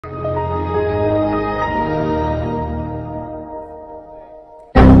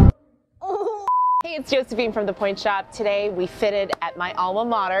Hey, it's Josephine from the Pointe shop. Today we fitted at my alma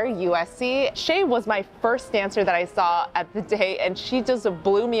mater, USC. Shea was my first dancer that I saw at the day, and she just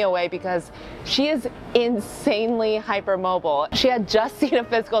blew me away because she is insanely hypermobile. She had just seen a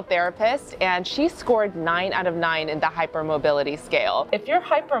physical therapist and she scored 9 out of 9 in the hypermobility scale. If you're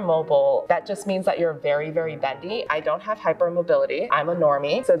hypermobile, that just means that you're very, very bendy. I don't have hypermobility. I'm a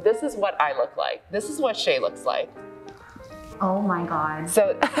normie. So this is what I look like. This is what Shea looks like. Oh my God.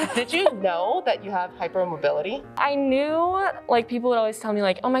 So did you know that you have hypermobility? I knew, like, people would always tell me,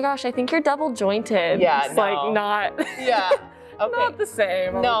 like, oh my gosh, I think you're double jointed. Yeah, it's no. like not, Yeah. Okay. not the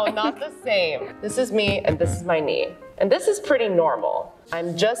same. No, not the same. This is me and this is my knee. And this is pretty normal.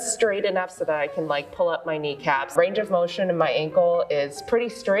 I'm just straight enough so that I can like pull up my kneecaps. Range of motion in my ankle is pretty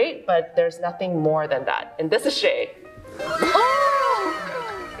straight, but there's nothing more than that. And this is Shea.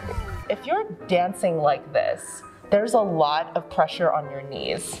 If you're dancing like this, there's a lot of pressure on your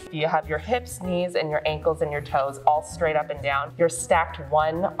knees. You have your hips, knees, and your ankles and your toes all straight up and down. You're stacked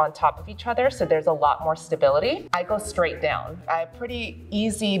one on top of each other, so there's a lot more stability. I go straight down. I have pretty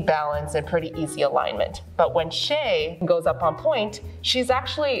easy balance and pretty easy alignment. But when Shea goes up on pointe, she's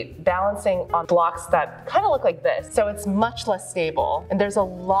actually balancing on blocks that kind of look like this. So it's much less stable, and there's a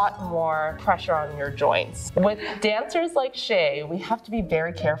lot more pressure on your joints. With dancers like Shea, we have to be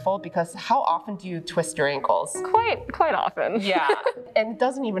very careful because how often do you twist your ankles? Quite often. Yeah, and it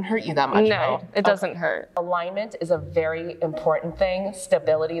doesn't even hurt you that much, No, right? it doesn't hurt. Alignment is a very important thing.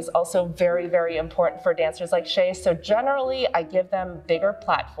 Stability is also very, very important for dancers like Shea. So generally, I give them bigger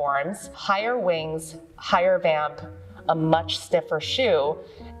platforms, higher wings, higher vamp, a much stiffer shoe,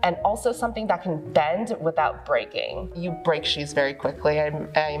 and also something that can bend without breaking. You break shoes very quickly,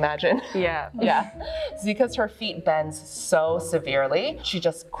 I imagine. Yeah. Yeah, it's because her feet bends so severely, she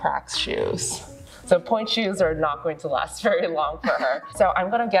just cracks shoes. So pointe shoes are not going to last very long for her. So I'm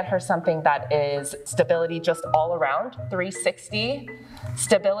gonna get her something that is stability just all around, 360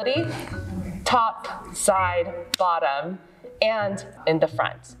 stability, top, side, bottom, and in the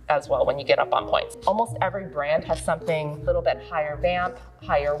front as well when you get up on points. Almost every brand has something a little bit higher vamp,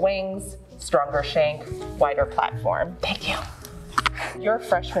 higher wings, stronger shank, wider platform. Thank you. You're a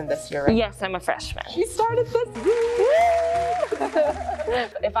freshman this year, right? Yes, I'm a freshman. She started this.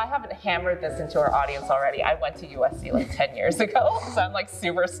 If I haven't hammered this into our audience already, I went to USC like 10 years ago, so I'm like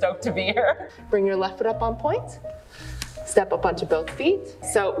super stoked to be here. Bring your left foot up on pointe. Step up onto both feet.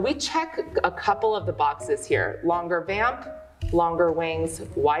 So we check a couple of the boxes here. Longer vamp, longer wings,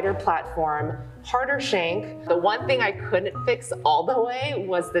 wider platform, harder shank. The one thing I couldn't fix all the way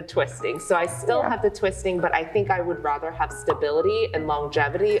was the twisting. So I still have the twisting, but I think I would rather have stability and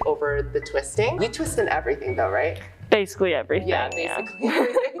longevity over the twisting. You twist in everything though, right? Basically everything. Yeah, basically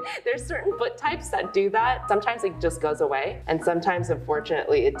everything. There's certain foot types that do that. Sometimes it just goes away, and sometimes,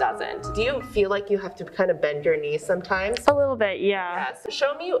 unfortunately, it doesn't. Do you feel like you have to kind of bend your knees sometimes? A little bit, yeah. Yes.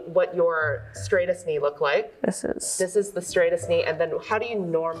 Show me what your straightest knee look like. This is the straightest knee, and then how do you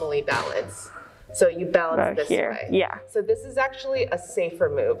normally balance? So you balance this way. Yeah. So this is actually a safer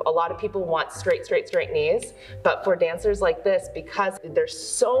move. A lot of people want straight knees, but for dancers like this, because there's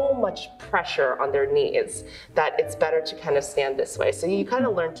so much pressure on their knees, that it's better to kind of stand this way. So you kind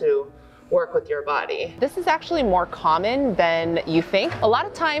of learn to work with your body. This is actually more common than you think. A lot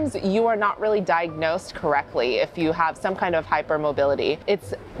of times you are not really diagnosed correctly if you have some kind of hypermobility.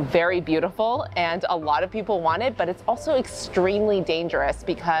 It's very beautiful and a lot of people want it, but it's also extremely dangerous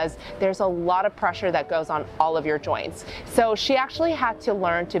because there's a lot of pressure that goes on all of your joints. So she actually had to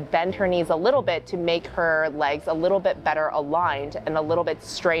learn to bend her knees a little bit to make her legs a little bit better aligned and a little bit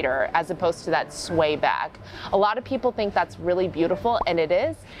straighter as opposed to that sway back. A lot of people think that's really beautiful, and it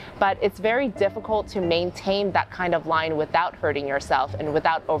is, but it's very difficult to maintain that kind of line without hurting yourself and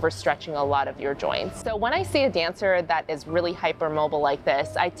without overstretching a lot of your joints. So when I see a dancer that is really hypermobile like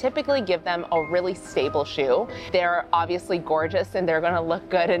this, I typically give them a really stable shoe. They're obviously gorgeous and they're gonna look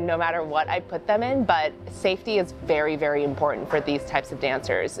good and no matter what I put them in, but safety is very, very important for these types of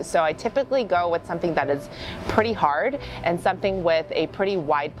dancers. So I typically go with something that is pretty hard and something with a pretty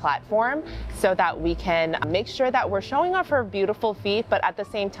wide platform so that we can make sure that we're showing off her beautiful feet, but at the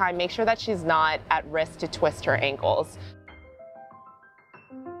same time make sure that she's not at risk to twist her ankles.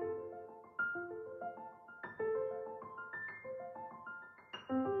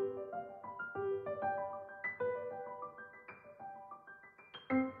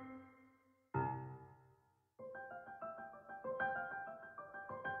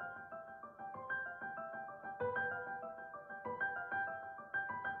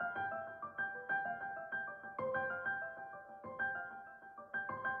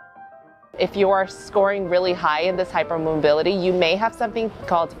 If you are scoring really high in this hypermobility, you may have something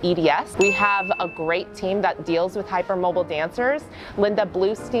called EDS. We have a great team that deals with hypermobile dancers. Linda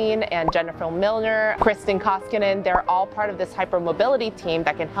Bluestein and Jennifer Milner, Kristen Koskinen, they're all part of this hypermobility team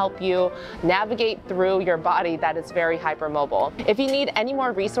that can help you navigate through your body that is very hypermobile. If you need any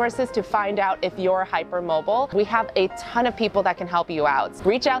more resources to find out if you're hypermobile, we have a ton of people that can help you out.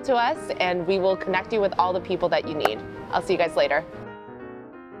 Reach out to us and we will connect you with all the people that you need. I'll see you guys later.